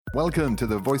Welcome to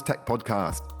the Voice Tech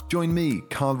Podcast. Join me,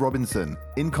 Carl Robinson,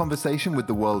 in conversation with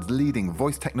the world's leading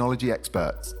voice technology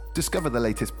experts. Discover the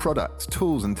latest products,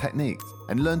 tools, and techniques,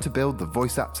 and learn to build the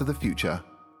voice apps of the future.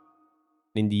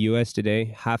 In the US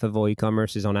today, half of all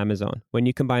e-commerce is on Amazon. When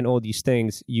you combine all these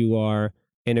things, you are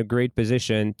in a great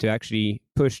position to actually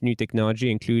push new technology,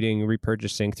 including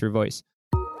repurchasing through voice.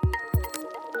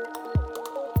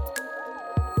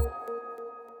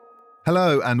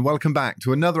 Hello, and welcome back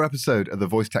to another episode of the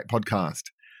Voice Tech Podcast.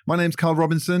 My name's Carl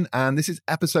Robinson, and this is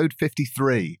episode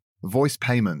 53, Voice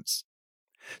Payments.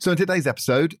 So in today's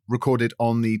episode, recorded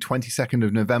on the 22nd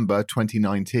of November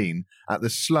 2019 at the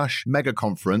Slush Mega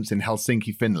Conference in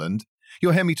Helsinki, Finland,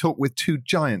 you'll hear me talk with two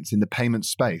giants in the payment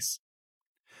space.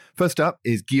 First up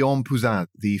is Guillaume Pouzat,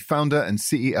 the founder and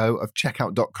CEO of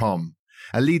Checkout.com,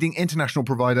 a leading international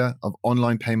provider of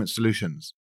online payment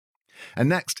solutions. And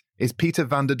next is Peter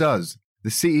van der Does,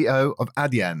 the CEO of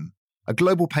Adyen, a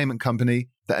global payment company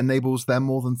that enables their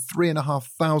more than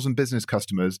 3,500 business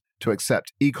customers to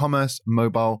accept e-commerce,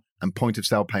 mobile, and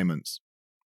point-of-sale payments.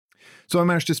 So I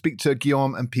managed to speak to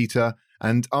Guillaume and Peter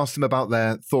and ask them about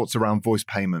their thoughts around voice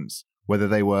payments, whether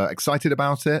they were excited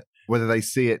about it, whether they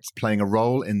see it playing a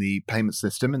role in the payment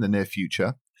system in the near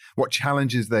future, what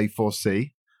challenges they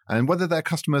foresee, and whether their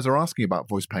customers are asking about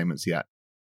voice payments yet.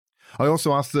 I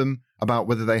also asked them about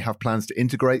whether they have plans to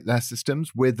integrate their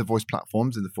systems with the voice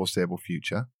platforms in the foreseeable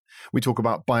future. We talk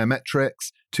about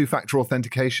biometrics, two-factor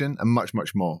authentication, and much,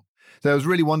 much more. So it was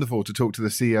really wonderful to talk to the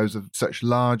CEOs of such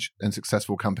large and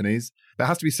successful companies. But it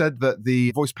has to be said that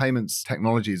the voice payments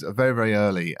technologies are very, very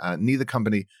early. Neither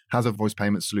company has a voice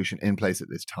payment solution in place at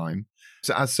this time.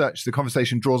 So as such, the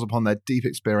conversation draws upon their deep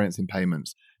experience in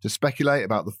payments to speculate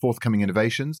about the forthcoming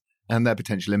innovations and their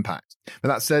potential impact. But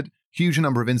that said, huge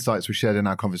number of insights were shared in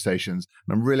our conversations,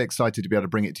 and I'm really excited to be able to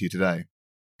bring it to you today.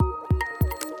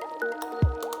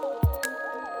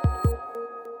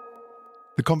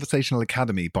 The Conversational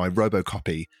Academy by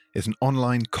Robocopy is an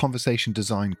online conversation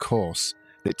design course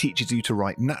that teaches you to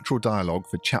write natural dialogue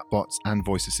for chatbots and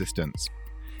voice assistants.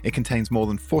 It contains more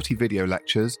than 40 video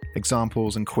lectures,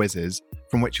 examples, and quizzes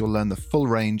from which you'll learn the full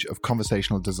range of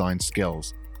conversational design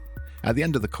skills. At the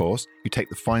end of the course, you take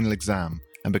the final exam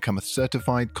and become a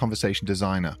certified conversation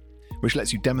designer, which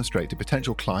lets you demonstrate to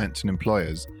potential clients and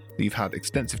employers that you've had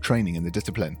extensive training in the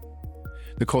discipline.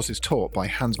 The course is taught by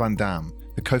Hans van Dam,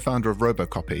 the co-founder of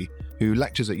Robocopy, who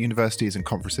lectures at universities and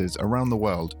conferences around the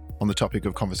world on the topic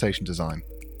of conversation design.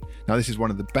 Now, this is one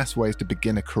of the best ways to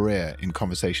begin a career in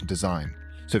conversation design.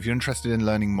 So if you're interested in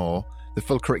learning more, the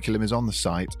full curriculum is on the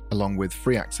site, along with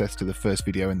free access to the first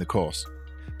video in the course.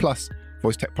 Plus,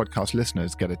 Voice Tech Podcast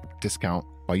listeners get a discount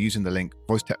by using the link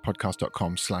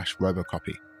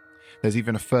voicetechpodcast.com/robocopy. There's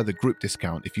even a further group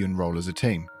discount if you enroll as a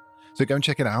team. So go and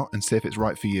check it out and see if it's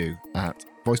right for you at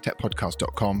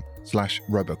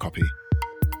voicetechpodcast.com/robocopy.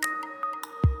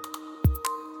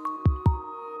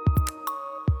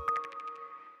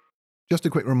 Just a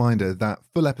quick reminder that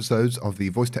full episodes of the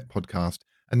Voice Tech Podcast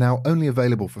are now only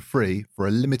available for free for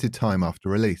a limited time after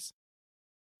release.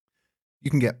 You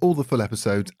can get all the full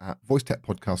episodes at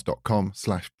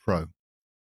voicetechpodcast.com/pro.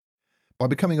 By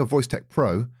becoming a Voice Tech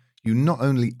Pro, you not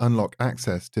only unlock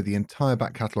access to the entire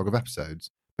back catalogue of episodes,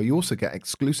 but you also get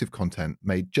exclusive content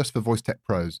made just for Voice Tech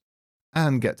Pros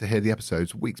and get to hear the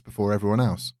episodes weeks before everyone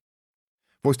else.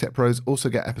 Voice Tech Pros also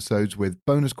get episodes with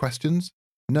bonus questions,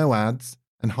 no ads,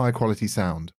 and high quality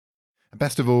sound. And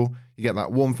best of all, you get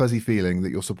that warm fuzzy feeling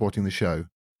that you're supporting the show,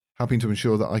 helping to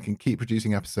ensure that I can keep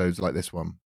producing episodes like this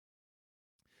one.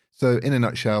 So in a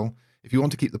nutshell, if you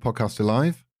want to keep the podcast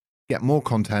alive, get more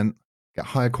content, get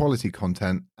higher quality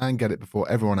content, and get it before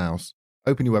everyone else,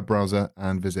 open your web browser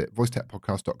and visit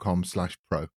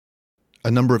voicetechpodcast.com/pro.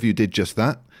 A number of you did just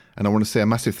that, and I want to say a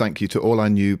massive thank you to all our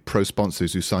new pro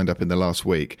sponsors who signed up in the last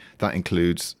week. That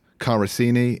includes Cara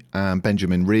Rossini and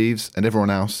Benjamin Reeves and everyone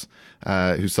else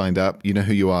who signed up. You know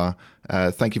who you are.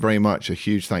 Thank you very much. A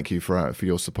huge thank you for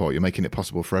your support. You're making it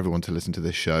possible for everyone to listen to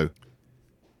this show.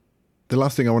 The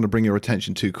last thing I want to bring your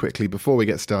attention to quickly before we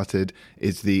get started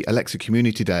is the Alexa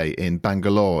Community Day in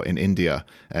Bangalore in India.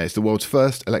 It's the world's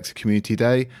first Alexa Community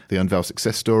Day. They unveil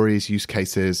success stories, use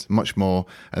cases, much more.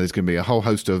 There's going to be a whole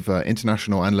host of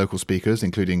international and local speakers,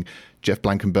 including Jeff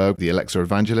Blankenberg, the Alexa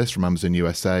evangelist from Amazon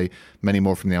USA, many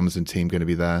more from the Amazon team going to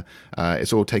be there.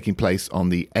 It's all taking place on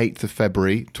the 8th of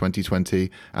February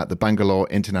 2020 at the Bangalore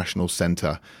International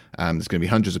Centre. There's going to be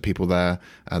hundreds of people there.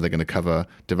 They're going to cover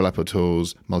developer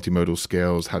tools, multimodal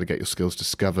skills, how to get your skills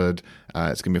discovered.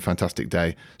 It's going to be a fantastic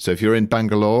day. So if you're in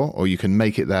Bangalore or you can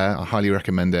make it there, I highly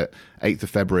recommend it. 8th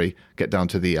of February, get down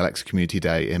to the Alexa Community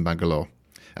Day in Bangalore.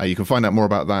 You can find out more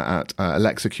about that at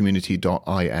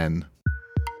alexacommunity.in.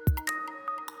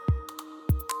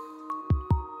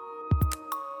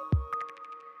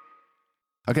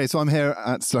 Okay, so I'm here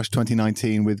at Slush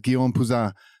 2019 with Guillaume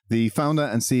Pouzat, the founder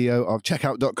and CEO of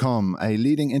Checkout.com, a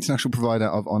leading international provider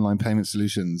of online payment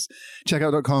solutions.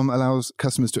 Checkout.com allows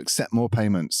customers to accept more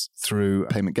payments through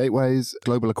payment gateways,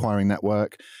 global acquiring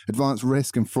network, advanced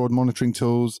risk and fraud monitoring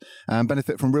tools, and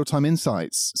benefit from real-time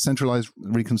insights, centralized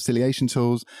reconciliation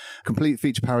tools, complete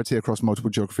feature parity across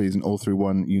multiple geographies, and all through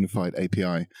one unified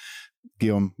API.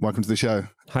 Guillaume, welcome to the show.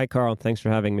 Hi, Carl. Thanks for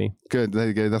having me. Good. There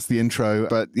you go. That's the intro.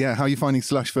 But yeah, how are you finding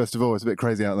Slush, first of all? It's a bit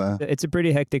crazy out there. It's a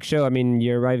pretty hectic show. I mean,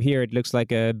 you arrive here, it looks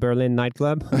like a Berlin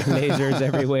nightclub. Lasers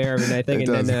everywhere. I mean, I think,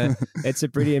 it's a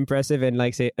pretty impressive and,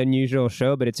 like, say, unusual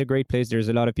show, but it's a great place. There's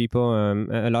a lot of people,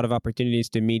 a lot of opportunities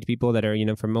to meet people that are,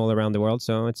 from all around the world.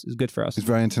 So it's good for us. It's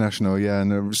very international, yeah,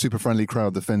 and a super friendly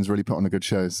crowd. The Finns really put on a good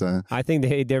show. So I think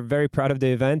they're very proud of the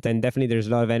event, and definitely there's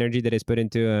a lot of energy that is put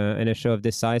into in a show of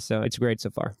this size. So it's great so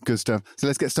far. Good stuff. So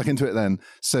let's get stuck into it then.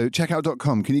 So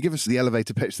Checkout.com, can you give us the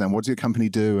elevator pitch then? What does your company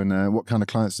do, and what kind of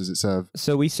clients does it serve?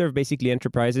 So we serve basically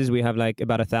enterprises. We have like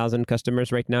about 1,000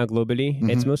 customers right now globally. Mm-hmm.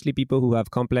 It's mostly people who have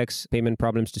complex payment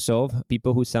problems to solve,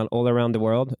 people who sell all around the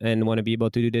world and want to be able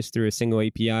to do this through a single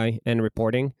API and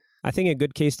reporting. I think a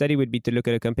good case study would be to look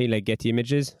at a company like Getty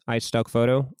Images,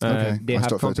 iStockPhoto. They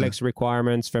have complex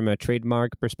requirements from a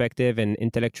trademark perspective and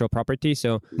intellectual property.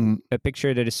 So a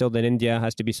picture that is sold in India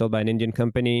has to be sold by an Indian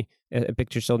company. A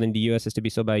picture sold in the US has to be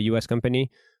sold by a US company.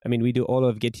 I mean, we do all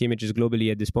of Getty Images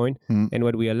globally at this point. And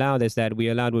what we allowed is that we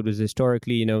allowed what was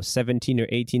historically, 17 or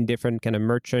 18 different kind of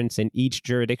merchants in each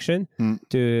jurisdiction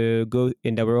to go,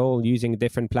 and that we're all using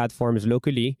different platforms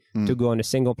locally to go on a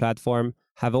single platform,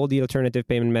 have all the alternative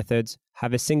payment methods,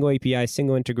 have a single API,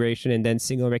 single integration, and then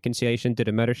single reconciliation to the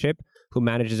mothership who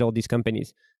manages all these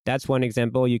companies. That's one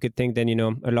example. You could think then,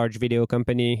 a large video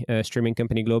company, a streaming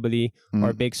company globally,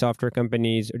 or big software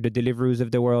companies, or the Deliveroo's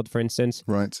of the world, for instance.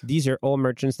 Right. These are all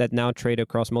merchants that now trade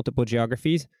across multiple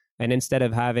geographies. And instead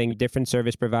of having different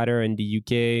service provider in the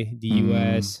UK, the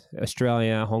US,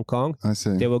 Australia, Hong Kong,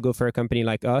 they will go for a company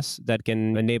like us that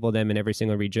can enable them in every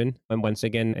single region. And once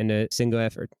again, in a single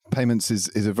effort. Payments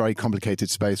is a very complicated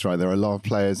space, right? There are a lot of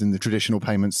players in the traditional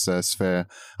payments sphere.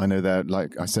 I know that,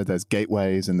 like I said, there's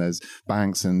gateways and there's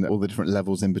banks and all the different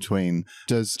levels in between.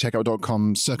 Does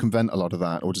Checkout.com circumvent a lot of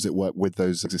that, or does it work with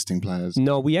those existing players?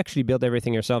 No, we actually build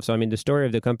everything ourselves. So, I mean, the story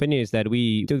of the company is that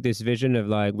we took this vision of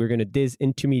like, we're going to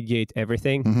disintermediate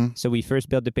everything. So we first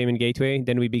built the payment gateway,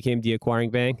 then we became the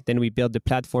acquiring bank, then we built the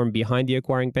platform behind the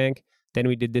acquiring bank, then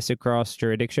we did this across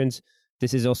jurisdictions.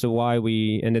 This is also why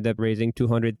we ended up raising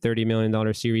 $230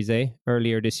 million Series A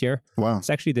earlier this year. Wow. It's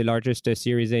actually the largest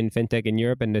Series A in fintech in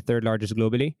Europe and the third largest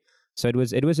globally. So it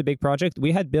was a big project.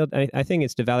 We had built, I think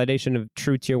it's the validation of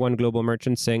true tier one global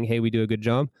merchants saying, hey, we do a good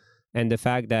job. And the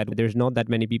fact that there's not that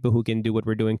many people who can do what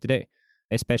we're doing today,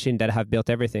 especially that have built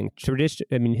everything.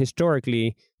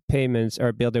 Historically, payments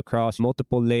are built across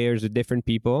multiple layers of different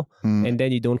people, and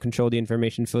then you don't control the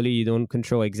information fully. You don't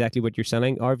control exactly what you're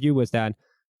selling. Our view was that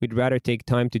we'd rather take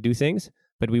time to do things,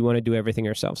 but we want to do everything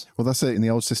ourselves. Well, that's it. In the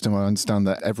old system, I understand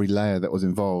that every layer that was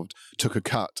involved took a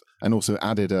cut and also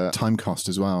added a time cost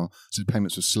as well. So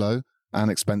payments were slow and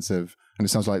expensive. And it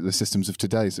sounds like the systems of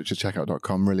today, such as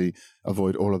Checkout.com, really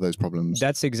avoid all of those problems.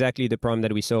 That's exactly the problem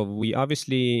that we solve. We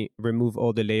obviously remove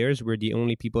all the layers. We're the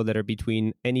only people that are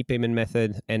between any payment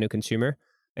method and a consumer,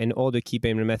 and all the key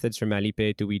payment methods from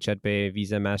Alipay to WeChat Pay,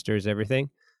 Visa, Masters,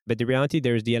 everything. But the reality,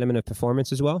 there's the element of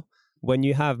performance as well. When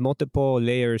you have multiple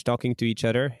layers talking to each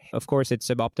other, of course, it's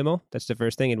suboptimal. That's the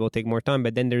first thing. It will take more time.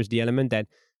 But then there's the element that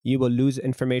you will lose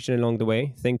information along the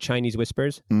way. Think Chinese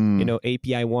whispers,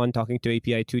 API 1 talking to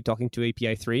API 2, talking to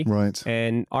API 3. Right.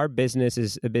 And our business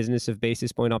is a business of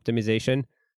basis point optimization.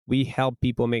 We help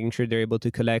people making sure they're able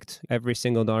to collect every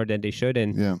single dollar that they should.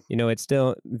 And, it's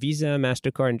still Visa,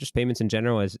 MasterCard, and just payments in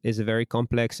general is a very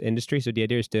complex industry. So the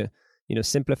idea is to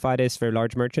simplify this for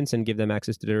large merchants and give them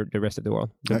access to the rest of the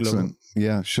world. Excellent.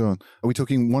 Yeah, sure. Are we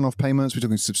talking one-off payments? We're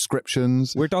talking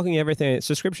subscriptions? We're talking everything.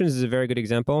 Subscriptions is a very good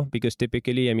example because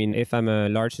typically, if I'm a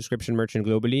large subscription merchant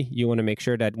globally, you want to make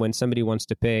sure that when somebody wants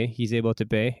to pay, he's able to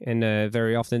pay. And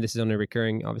very often, this is on a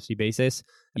recurring, obviously, basis.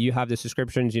 You have the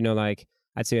subscriptions, like,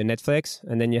 I'd say a Netflix,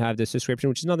 and then you have the subscription,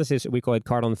 which is not necessarily, we call it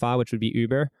card on file, which would be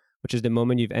Uber, which is the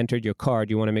moment you've entered your card.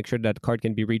 You want to make sure that card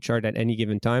can be recharged at any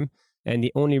given time. And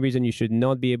the only reason you should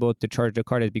not be able to charge the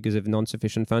card is because of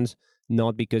non-sufficient funds,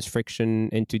 not because friction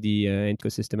into the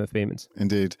ecosystem of payments.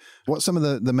 Indeed. What's some of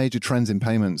the major trends in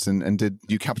payments, and did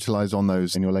you capitalize on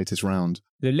those in your latest round?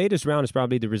 The latest round is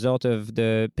probably the result of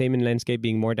the payment landscape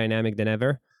being more dynamic than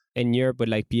ever. In Europe, with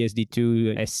like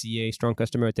PSD2, SCA, strong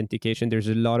customer authentication, there's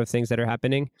a lot of things that are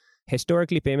happening.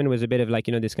 Historically, payment was a bit of like,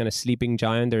 this kind of sleeping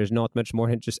giant. There's not much more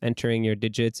than just entering your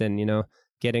digits and,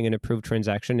 getting an approved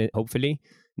transaction, hopefully.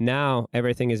 Now,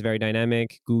 everything is very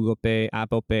dynamic. Google Pay,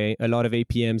 Apple Pay, a lot of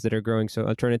APMs that are growing. So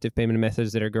alternative payment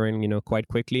methods that are growing, quite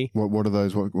quickly. What are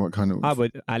those? What kind of?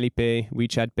 But Alipay,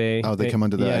 WeChat Pay. Oh, they come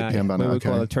under the APM banner. What we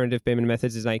call alternative payment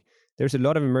methods is like, there's a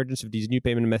lot of emergence of these new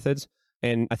payment methods.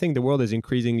 And I think the world is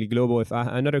increasingly global. If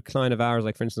another client of ours,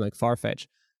 like for instance, like Farfetch,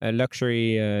 a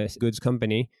luxury goods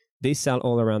company, they sell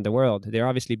all around the world. They're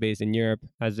obviously based in Europe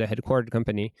as a headquartered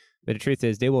company. But the truth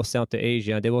is they will sell to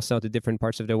Asia. They will sell to different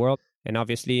parts of the world. And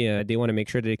obviously, they want to make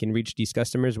sure that they can reach these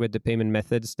customers with the payment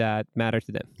methods that matter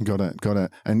to them. Got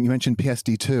it. And you mentioned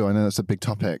PSD2. I know that's a big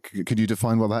topic. Could you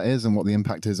define what that is and what the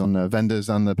impact is on vendors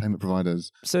and the payment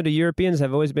providers? So the Europeans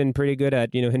have always been pretty good at,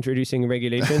 introducing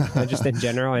regulation, just in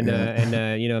general. And,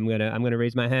 I'm gonna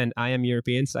raise my hand. I am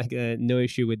European, so no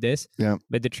issue with this. Yeah.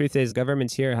 But the truth is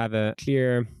governments here have a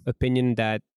clear opinion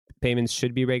that payments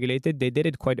should be regulated. They did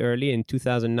it quite early in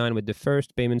 2009 with the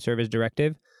first Payment Service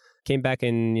Directive. Came back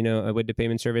in, with the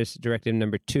Payment Service Directive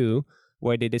number 2,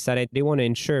 where they decided they want to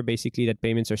ensure basically that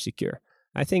payments are secure.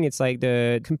 I think it's like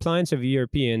the compliance of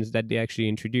Europeans that they actually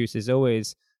introduce is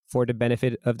always for the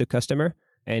benefit of the customer.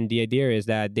 And the idea is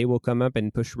that they will come up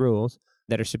and push rules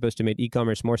that are supposed to make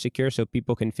e-commerce more secure so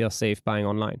people can feel safe buying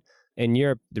online. In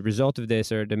Europe, the result of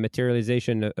this, or the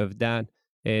materialization of that,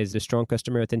 is the strong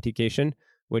customer authentication,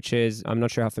 which is, I'm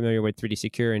not sure how familiar with 3D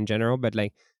Secure in general, but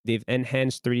like they've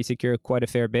enhanced 3D Secure quite a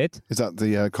fair bit. Is that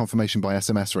the confirmation by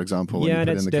SMS, for example? Yeah,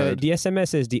 that's the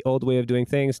SMS is the old way of doing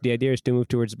things. The idea is to move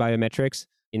towards biometrics,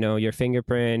 your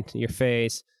fingerprint, your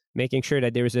face, making sure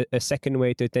that there is a second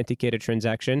way to authenticate a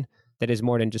transaction that is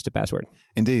more than just a password.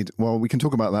 Indeed. Well, we can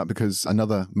talk about that because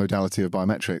another modality of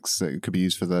biometrics that could be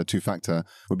used for the two-factor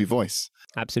would be voice.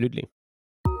 Absolutely.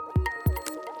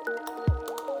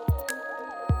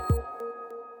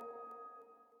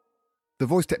 The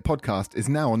Voice Tech Podcast is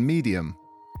now on Medium.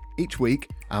 Each week,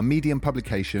 our Medium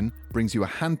publication brings you a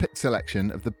hand-picked selection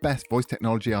of the best voice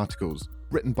technology articles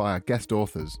written by our guest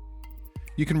authors.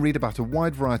 You can read about a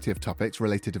wide variety of topics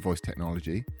related to voice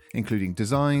technology, including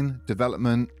design,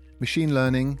 development, machine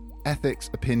learning,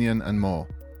 ethics, opinion, and more.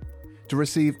 To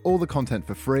receive all the content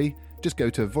for free, just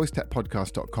go to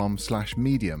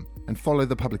voicetechpodcast.com/medium and follow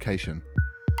the publication.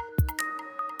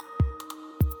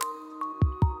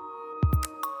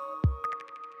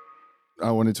 I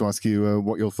wanted to ask you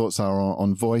what your thoughts are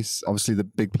on voice. Obviously, the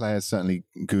big players, certainly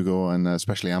Google and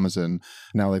especially Amazon,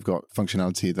 now they've got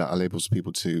functionality that enables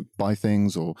people to buy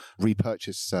things or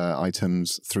repurchase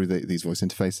items through these voice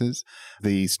interfaces.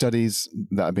 The studies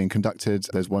that are being conducted,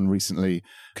 there's one recently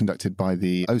conducted by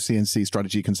the OC&C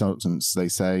strategy consultants. They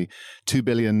say $2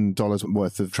 billion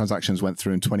worth of transactions went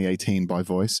through in 2018 by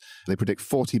voice. They predict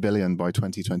 40 billion by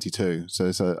 2022. So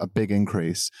it's a big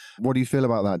increase. What do you feel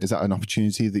about that? Is that an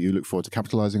opportunity that you look forward to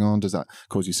capitalizing on? Does that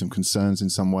cause you some concerns in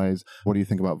some ways? What do you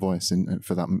think about voice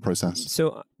for that process?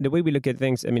 So the way we look at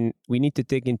things, we need to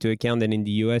take into account that in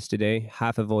the US today,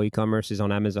 half of all e-commerce is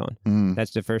on Amazon.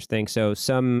 That's the first thing. So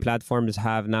some platforms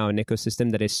have now an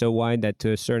ecosystem that is so wide that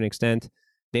to a certain extent,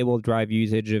 they will drive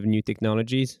usage of new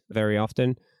technologies very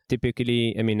often.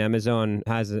 Typically, Amazon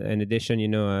has an addition,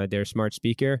 their smart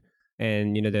speaker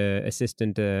and, the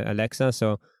assistant Alexa.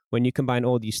 So when you combine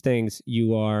all these things,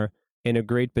 you are in a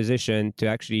great position to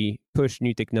actually push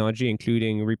new technology,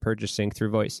 including repurchasing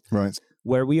through voice. Right.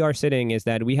 Where we are sitting is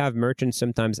that we have merchants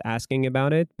sometimes asking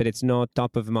about it, but it's not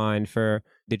top of mind for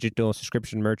digital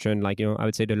subscription merchant, like, I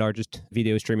would say the largest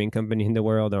video streaming company in the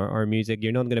world or music.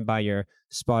 You're not going to buy your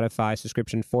Spotify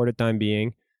subscription for the time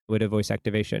being with a voice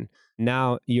activation.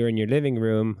 Now you're in your living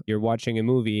room, you're watching a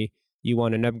movie, you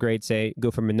want an upgrade, say,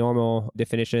 go from a normal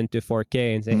definition to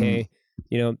 4K and say, hey,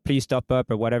 please top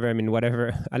up or whatever.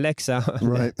 Whatever, Alexa,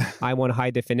 right. I want high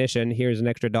definition. Here's an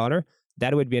extra $1.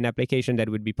 That would be an application that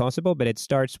would be possible, but it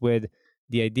starts with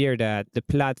the idea that the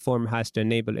platform has to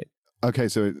enable it. Okay,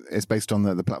 so it's based on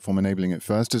the platform enabling it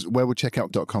first. Where would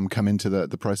checkout.com come into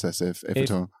the process, if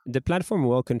at all? The platform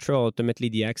will control ultimately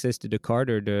the access to the card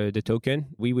or the token.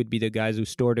 We would be the guys who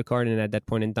store the card and at that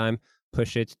point in time,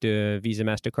 push it to Visa,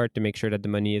 MasterCard to make sure that the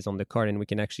money is on the card and we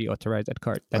can actually authorize that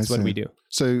card. That's what we do.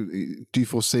 So do you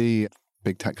foresee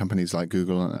big tech companies like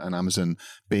Google and Amazon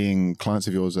being clients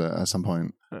of yours at some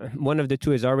point? One of the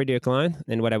two is already a client.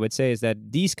 And what I would say is that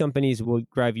these companies will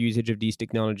drive usage of these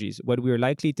technologies. What we're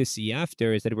likely to see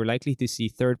after is that we're likely to see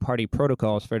third-party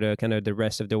protocols for the kind of the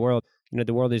rest of the world.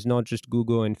 The world is not just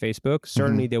Google and Facebook.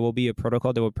 Certainly there will be a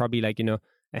protocol that will probably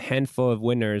a handful of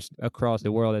winners across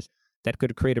the world. that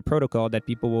could create a protocol that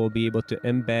people will be able to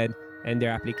embed in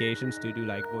their applications to do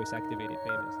like voice activated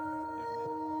payments.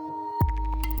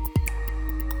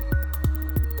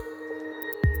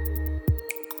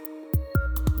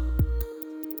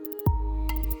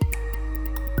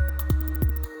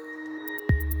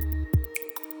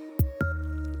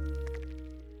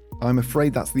 I'm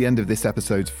afraid that's the end of this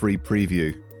episode's free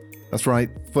preview. That's right,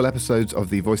 full episodes of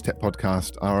the VoiceTech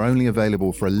podcast are only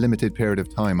available for a limited period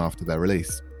of time after their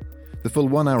release. The full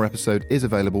 1-hour episode is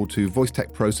available to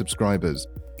VoiceTech Pro subscribers,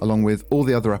 along with all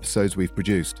the other episodes we've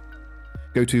produced.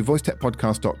 Go to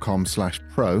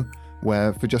voicetechpodcast.com/pro,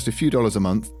 where for just a few dollars a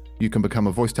month, you can become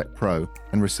a VoiceTech Pro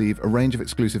and receive a range of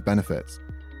exclusive benefits.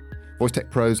 VoiceTech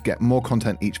Pros get more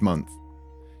content each month.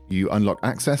 You unlock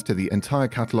access to the entire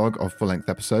catalogue of full-length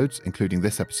episodes, including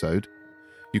this episode.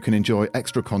 You can enjoy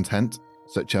extra content,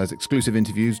 such as exclusive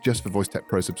interviews just for VoiceTech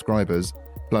Pro subscribers,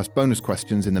 plus bonus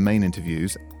questions in the main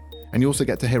interviews. And you also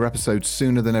get to hear episodes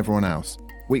sooner than everyone else,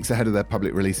 weeks ahead of their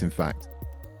public release, in fact.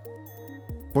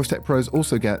 VoiceTech Pros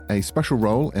also get a special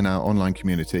role in our online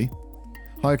community,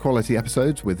 higher quality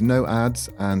episodes with no ads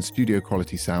and studio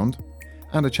quality sound,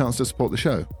 and a chance to support the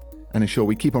show and ensure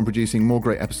we keep on producing more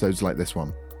great episodes like this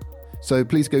one. So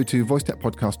please go to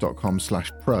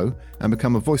voicetechpodcast.com/pro and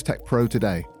become a VoiceTech Pro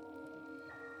today.